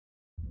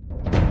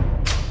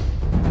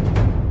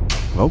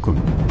Welcome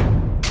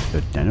to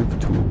the Den of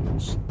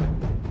Tools.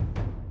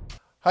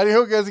 Howdy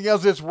ho, guys and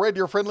gals, it's Red,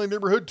 your friendly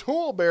neighborhood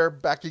tool bear,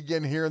 back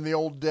again here in the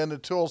old Den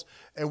of Tools,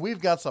 and we've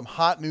got some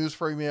hot news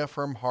for you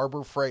from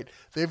Harbor Freight.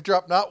 They've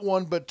dropped not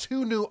one, but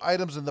two new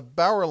items in the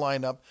Bauer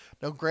lineup.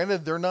 Now,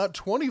 granted, they're not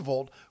 20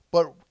 volt,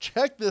 but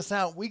check this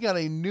out. We got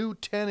a new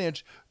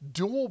 10-inch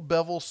dual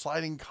bevel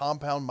sliding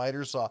compound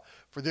miter saw.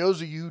 For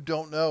those of you who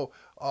don't know,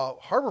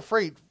 Harbor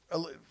Freight,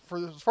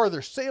 as far as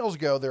their sales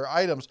go, their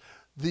items,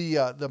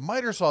 the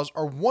miter saws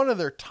are one of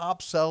their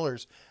top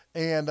sellers.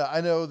 And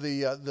I know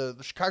the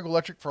Chicago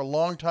Electric for a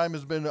long time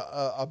has been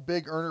a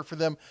big earner for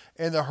them.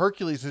 And the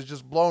Hercules has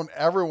just blown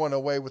everyone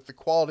away with the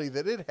quality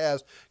that it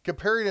has,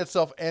 comparing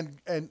itself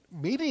and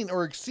meeting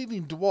or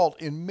exceeding DeWalt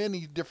in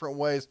many different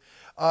ways.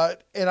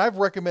 And I've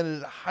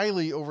recommended it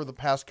highly over the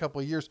past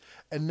couple of years.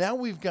 And now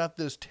we've got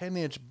this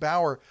 10-inch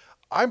Bauer.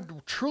 I'm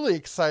truly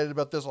excited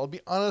about this. I'll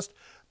be honest.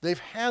 They've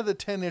had the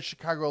 10-inch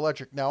Chicago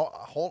Electric. Now,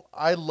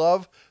 I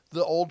love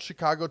the old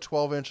Chicago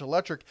 12-inch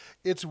electric.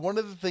 It's one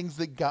of the things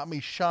that got me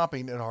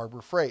shopping at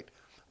Harbor Freight.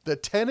 The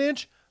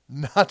 10-inch,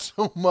 not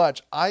so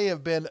much. I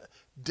have been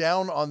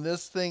down on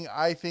this thing.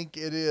 I think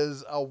it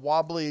is a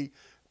wobbly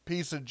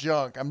piece of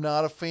junk. I'm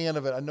not a fan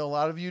of it. I know a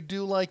lot of you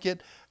do like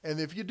it, and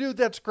if you do,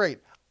 that's great.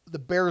 The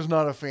bear's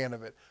not a fan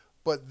of it.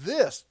 But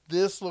this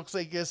looks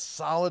like a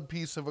solid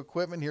piece of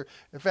equipment here.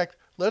 In fact,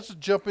 let's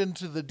jump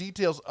into the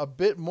details a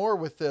bit more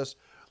with this.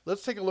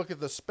 Let's take a look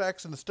at the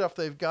specs and the stuff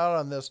they've got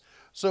on this.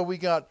 So we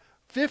got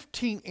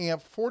 15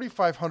 amp,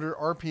 4,500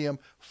 RPM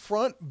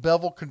front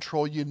bevel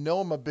control. You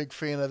know I'm a big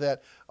fan of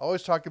that. I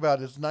always talk about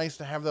it's nice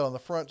to have that on the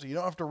front so you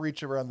don't have to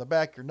reach around the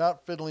back. You're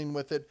not fiddling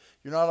with it.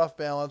 You're not off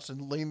balance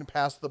and leaning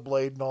past the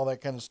blade and all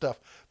that kind of stuff.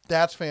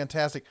 That's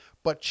fantastic.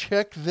 But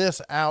check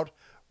this out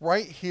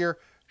right here.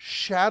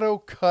 Shadow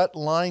cut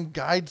line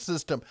guide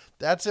system.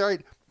 That's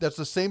right. That's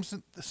the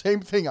same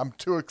thing. I'm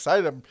too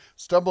excited. I'm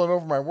stumbling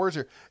over my words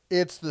here.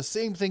 It's the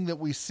same thing that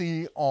we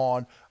see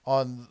on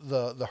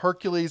the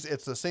Hercules.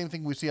 It's the same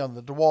thing we see on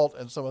the DeWalt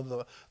and some of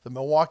the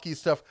Milwaukee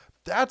stuff.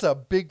 That's a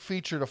big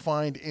feature to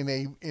find in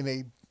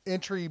a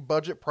entry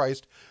budget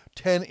priced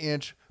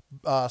 10-inch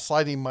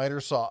sliding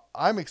miter saw.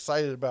 I'm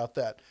excited about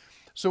that.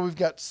 So we've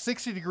got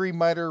 60-degree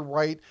miter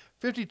right,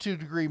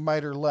 52-degree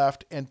miter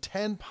left, and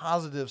 10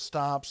 positive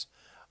stops.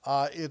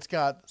 It's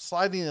got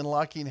sliding and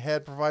locking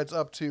head, provides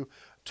up to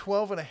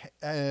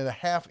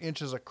 12.5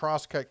 inches of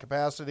crosscut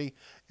capacity.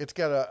 It's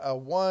got a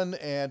 1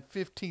 and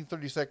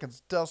 30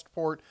 seconds dust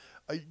port.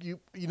 You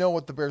know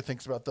what the bear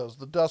thinks about those.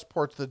 The dust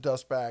ports, the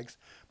dust bags.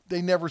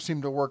 They never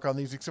seem to work on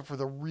these except for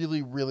the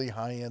really, really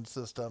high-end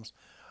systems.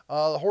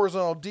 The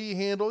horizontal D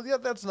handle, yeah,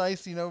 that's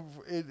nice. You know,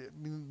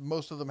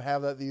 most of them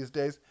have that these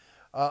days.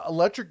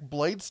 Electric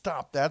blade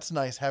stop, that's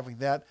nice having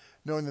that,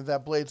 knowing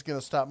that blade's going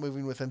to stop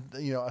moving within,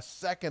 a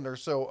second or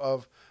so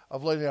of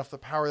letting off the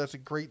power. That's a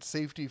great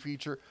safety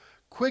feature.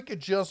 Quick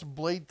adjust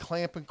blade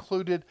clamp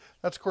included.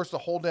 That's, of course, to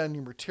hold down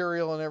your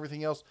material and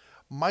everything else.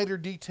 Miter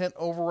detent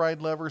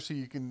override lever so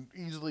you can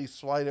easily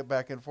slide it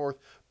back and forth.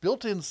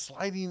 Built-in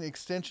sliding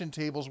extension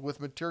tables with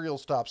material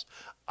stops.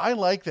 I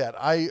like that.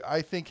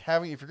 I think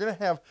if you're going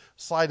to have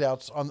slide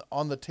outs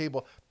on the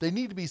table, they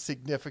need to be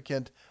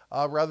significant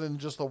rather than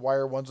just the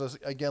wire ones.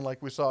 Again,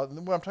 like we saw.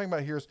 And what I'm talking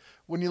about here is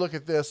when you look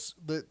at this,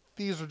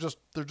 these are just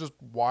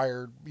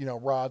wired,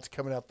 rods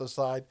coming out the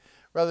side,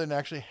 rather than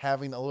actually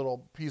having a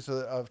little piece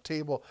of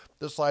table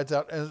that slides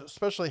out, and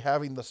especially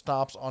having the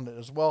stops on it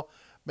as well.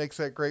 Makes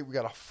that great. We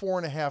got a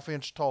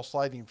 4.5-inch tall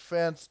sliding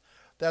fence.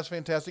 That's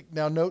fantastic.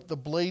 Now note the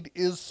blade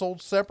is sold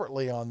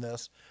separately on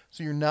this.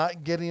 So you're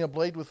not getting a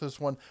blade with this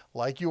one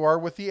like you are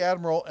with the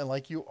Admiral and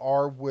like you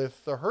are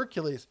with the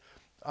Hercules.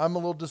 I'm a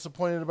little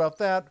disappointed about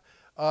that,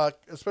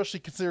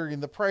 especially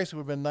considering the price. It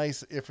would have been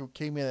nice if it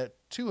came in at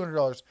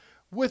 $200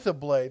 with a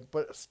blade,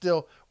 but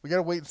still, we got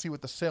to wait and see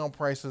what the sale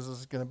prices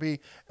is going to be.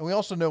 And we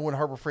also know when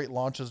Harbor Freight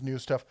launches new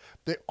stuff,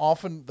 the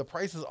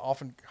price is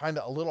often kind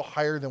of a little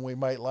higher than we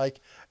might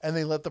like, and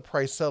they let the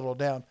price settle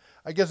down.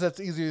 I guess that's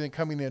easier than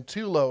coming in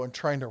too low and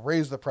trying to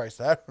raise the price.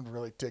 That would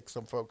really tick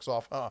some folks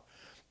off, huh?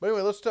 But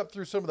anyway, let's step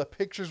through some of the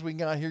pictures we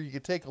got here. You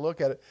can take a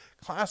look at it.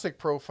 Classic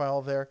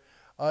profile there.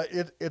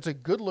 It's a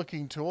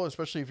good-looking tool,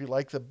 especially if you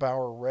like the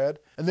Bauer red.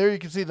 And there you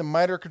can see the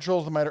miter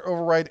controls, the miter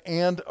override,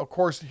 and, of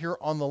course, here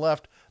on the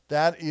left,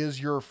 that is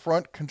your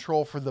front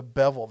control for the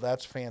bevel.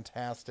 That's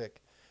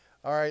fantastic.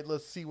 All right,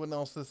 let's see what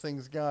else this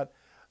thing's got.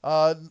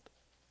 Not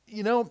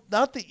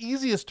the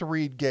easiest to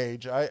read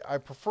gauge. I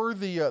prefer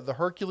the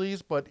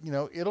Hercules, but,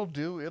 it'll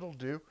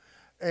do.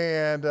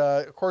 And,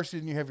 of course,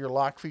 then you have your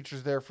lock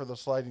features there for the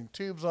sliding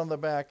tubes on the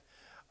back.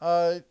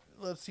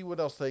 Let's see what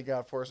else they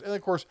got for us. And,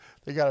 of course,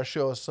 they got to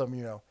show us some,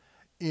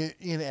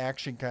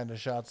 in-action kind of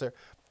shots there.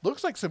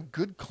 Looks like some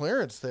good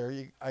clearance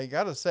there, I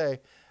got to say.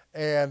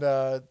 And,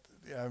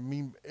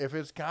 if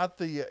it's got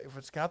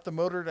the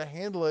motor to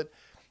handle it,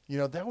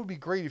 that would be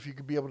great if you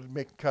could be able to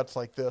make cuts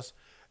like this.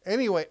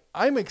 Anyway,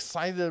 I'm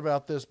excited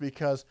about this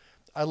because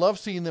I love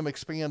seeing them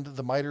expand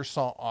the miter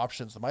saw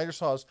options.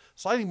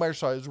 Sliding miter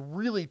saw is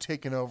really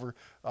taken over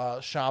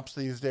shops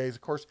these days.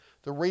 Of course,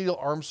 the radial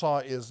arm saw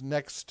is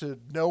next to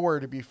nowhere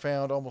to be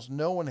found. Almost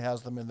no one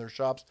has them in their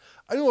shops.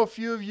 I know a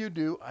few of you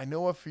do. I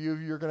know a few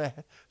of you are going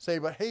to say,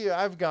 but hey,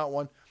 I've got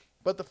one.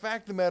 But the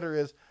fact of the matter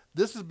is,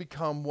 this has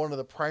become one of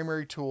the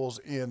primary tools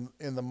in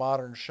the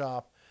modern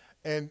shop.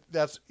 And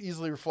that's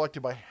easily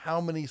reflected by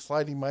how many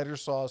sliding miter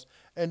saws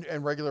and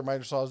regular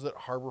miter saws that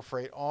Harbor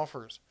Freight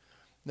offers.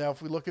 Now,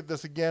 if we look at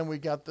this again, we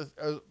got the,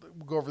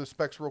 we'll go over the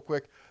specs real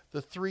quick.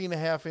 The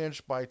 3.5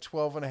 inch by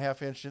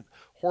 12.5 inch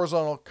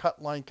horizontal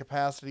cut line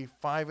capacity,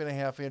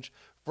 5.5 inch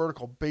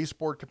vertical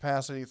baseboard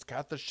capacity. It's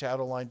got the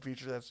shadow line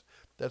feature.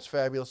 That's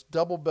fabulous.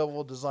 Double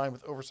bevel design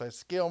with oversized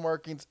scale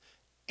markings.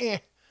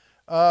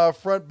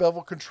 Front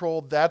bevel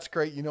control. That's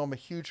great. You know, I'm a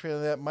huge fan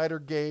of that. Miter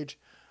gauge.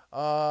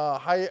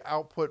 High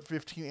output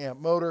 15 amp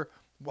motor.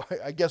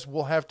 I guess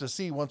we'll have to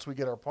see once we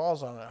get our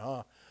paws on it,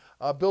 huh?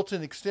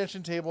 Built-in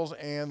extension tables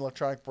and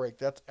electronic brake.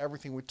 That's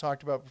everything we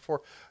talked about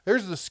before.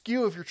 There's the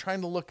SKU if you're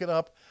trying to look it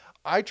up.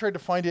 I tried to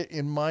find it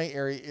in my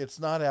area. It's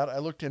not out. I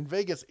looked in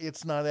Vegas.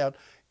 It's not out.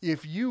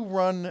 If you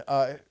run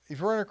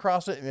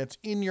across it and it's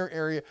in your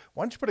area,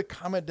 why don't you put a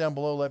comment down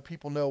below, let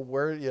people know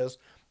where it is.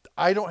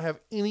 I don't have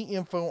any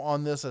info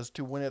on this as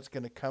to when it's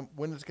going to come,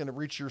 when it's going to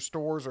reach your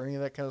stores or any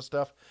of that kind of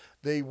stuff.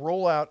 They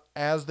roll out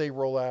as they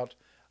roll out.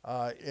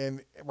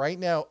 And right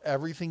now,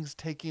 everything's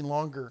taking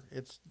longer.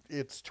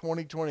 It's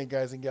 2020,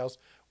 guys and gals.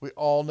 We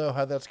all know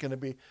how that's going to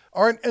be.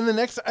 All right, and the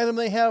next item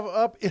they have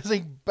up is a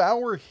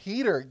Bauer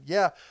heater.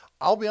 Yeah,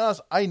 I'll be honest,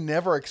 I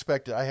never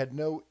expected. I had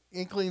no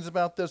inklings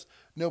about this.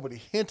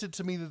 Nobody hinted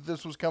to me that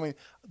this was coming.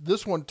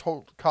 This one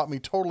caught me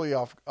totally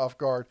off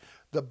guard.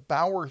 The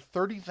Bauer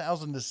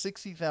 30,000 to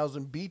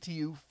 60,000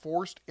 BTU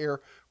forced air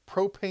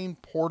propane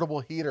portable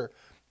heater.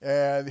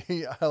 And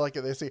I like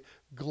it. They say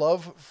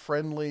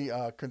glove-friendly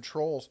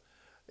controls.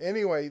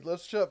 Anyway,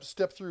 let's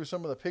step through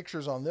some of the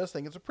pictures on this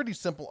thing. It's a pretty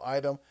simple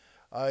item.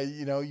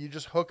 You know, you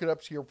just hook it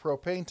up to your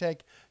propane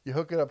tank. You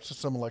hook it up to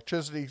some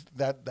electricity.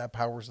 That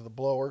powers the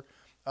blower.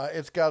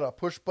 It's got a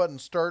push-button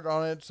start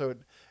on it, so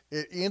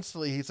it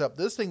instantly heats up.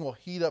 This thing will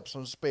heat up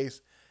some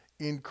space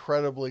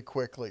incredibly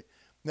quickly.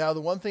 Now,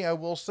 the one thing I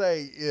will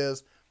say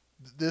is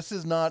this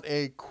is not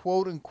a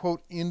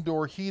quote-unquote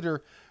indoor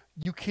heater.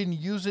 You can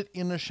use it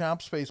in a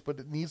shop space, but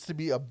it needs to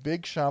be a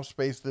big shop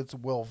space that's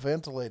well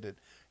ventilated.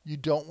 You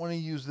don't want to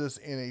use this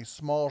in a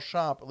small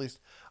shop. At least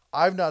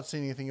I've not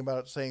seen anything about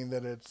it saying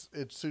that it's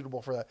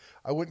suitable for that.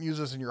 I wouldn't use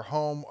this in your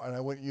home, and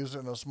I wouldn't use it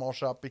in a small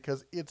shop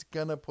because it's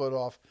going to put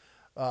off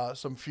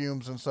some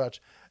fumes and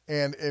such,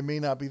 and it may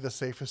not be the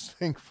safest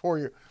thing for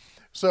you.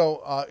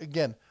 So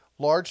again,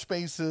 large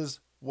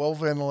spaces, well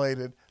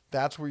ventilated,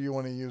 that's where you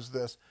want to use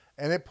this.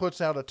 And it puts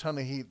out a ton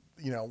of heat.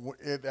 You know,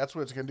 that's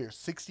what it's going to do.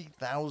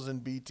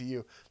 60,000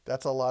 BTU.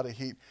 That's a lot of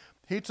heat.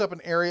 Heats up an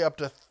area up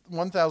to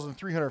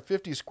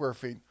 1,350 square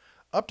feet.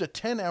 Up to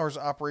 10 hours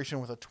of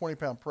operation with a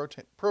 20-pound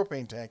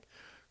propane tank.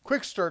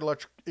 Quick start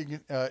electric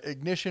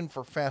ignition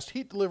for fast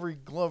heat delivery.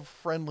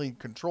 Glove-friendly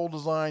control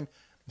design.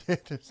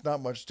 There's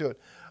not much to it.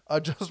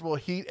 Adjustable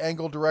heat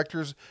angle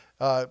directors,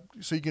 so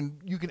you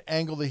can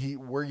angle the heat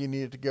where you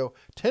need it to go.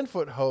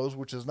 10-foot hose,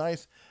 which is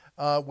nice,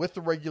 with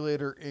the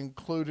regulator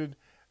included.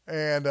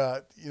 And,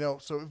 you know,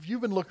 so if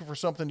you've been looking for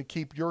something to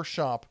keep your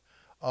shop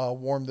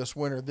warm this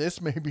winter,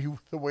 this may be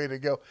the way to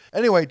go.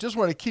 Anyway, just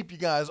want to keep you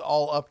guys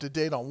all up to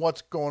date on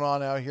what's going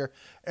on out here.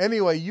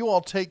 Anyway, you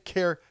all take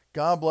care.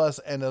 God bless.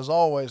 And as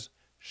always,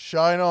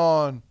 shine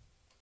on.